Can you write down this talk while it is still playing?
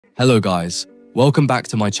Hello guys, welcome back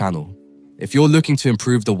to my channel. If you're looking to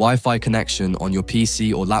improve the Wi-Fi connection on your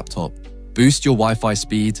PC or laptop, boost your Wi-Fi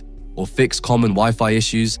speed, or fix common Wi-Fi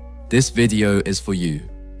issues, this video is for you.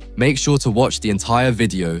 Make sure to watch the entire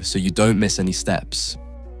video so you don't miss any steps.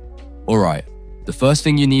 Alright, the first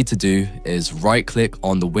thing you need to do is right-click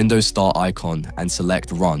on the Windows Start icon and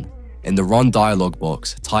select Run. In the Run dialog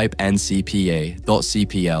box, type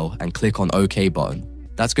ncpa.cpl and click on OK button.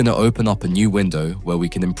 That's going to open up a new window where we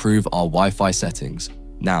can improve our Wi-Fi settings.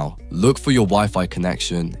 Now, look for your Wi-Fi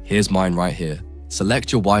connection. Here's mine right here.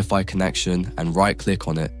 Select your Wi-Fi connection and right-click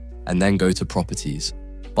on it, and then go to Properties.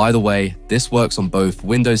 By the way, this works on both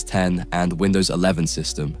Windows 10 and Windows 11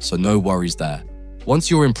 system, so no worries there.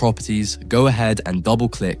 Once you're in Properties, go ahead and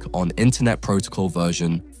double-click on Internet Protocol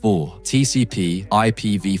version 4, TCP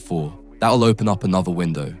IPv4. That'll open up another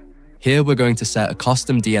window. Here we're going to set a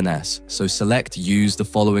custom DNS, so select Use the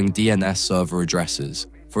following DNS server addresses.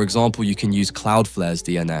 For example, you can use Cloudflare's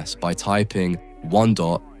DNS by typing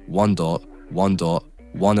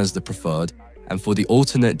 1.1.1.1 as the preferred, and for the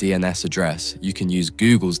alternate DNS address, you can use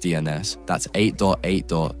Google's DNS, that's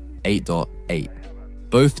 8.8.8.8.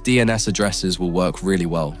 Both DNS addresses will work really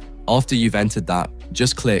well. After you've entered that,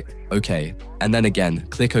 just click OK, and then again,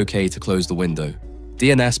 click OK to close the window.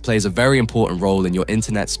 DNS plays a very important role in your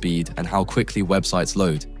internet speed and how quickly websites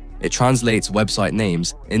load. It translates website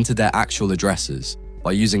names into their actual addresses.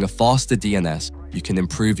 By using a faster DNS, you can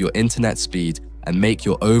improve your internet speed and make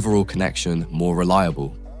your overall connection more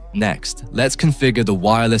reliable. Next, let's configure the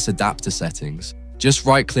wireless adapter settings. Just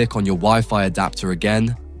right-click on your Wi-Fi adapter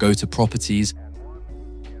again, go to Properties,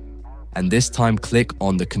 and this time click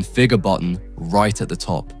on the Configure button right at the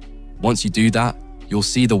top. Once you do that, you'll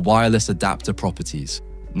see the wireless adapter properties.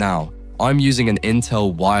 Now, I'm using an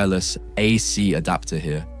Intel wireless AC adapter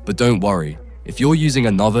here, but don't worry. If you're using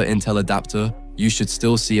another Intel adapter, you should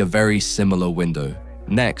still see a very similar window.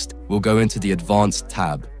 Next, we'll go into the Advanced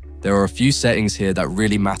tab. There are a few settings here that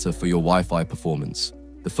really matter for your Wi-Fi performance.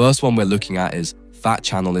 The first one we're looking at is Fat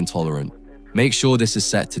Channel Intolerant. Make sure this is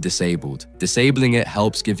set to Disabled. Disabling it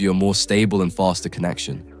helps give you a more stable and faster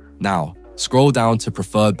connection. Now, scroll down to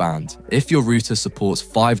Preferred Band. If your router supports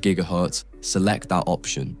 5 GHz, select that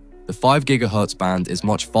option. The 5 GHz band is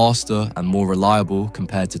much faster and more reliable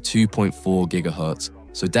compared to 2.4 GHz,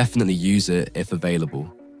 so definitely use it if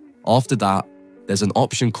available. After that, there's an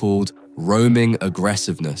option called Roaming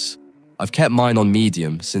Aggressiveness. I've kept mine on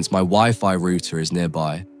medium since my Wi-Fi router is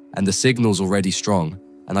nearby and the signal's already strong,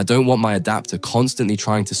 and I don't want my adapter constantly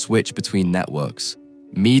trying to switch between networks.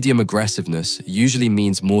 Medium aggressiveness usually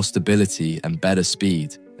means more stability and better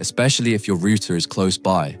speed, especially if your router is close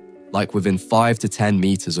by, like within 5 to 10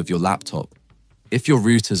 meters of your laptop. If your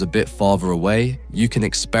router's a bit farther away, you can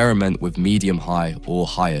experiment with medium high or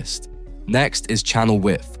highest. Next is channel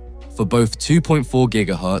width. For both 2.4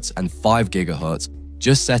 GHz and 5 GHz,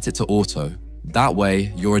 just set it to auto. That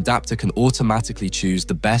way, your adapter can automatically choose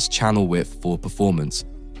the best channel width for performance.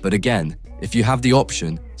 But again, if you have the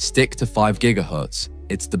option, stick to 5 GHz.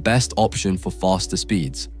 It's the best option for faster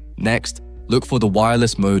speeds. Next, look for the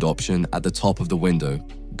wireless mode option at the top of the window.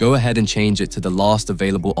 Go ahead and change it to the last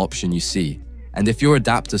available option you see. And if your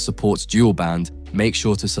adapter supports dual band, make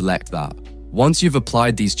sure to select that. Once you've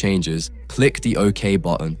applied these changes, click the OK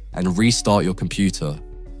button and restart your computer.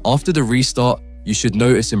 After the restart, you should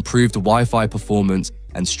notice improved Wi-Fi performance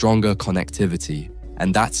and stronger connectivity.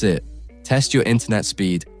 And that's it. Test your internet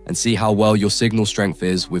speed and see how well your signal strength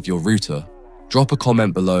is with your router. Drop a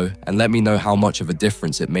comment below and let me know how much of a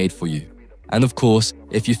difference it made for you. And of course,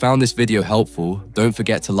 if you found this video helpful, don't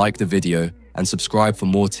forget to like the video and subscribe for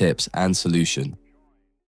more tips and solutions.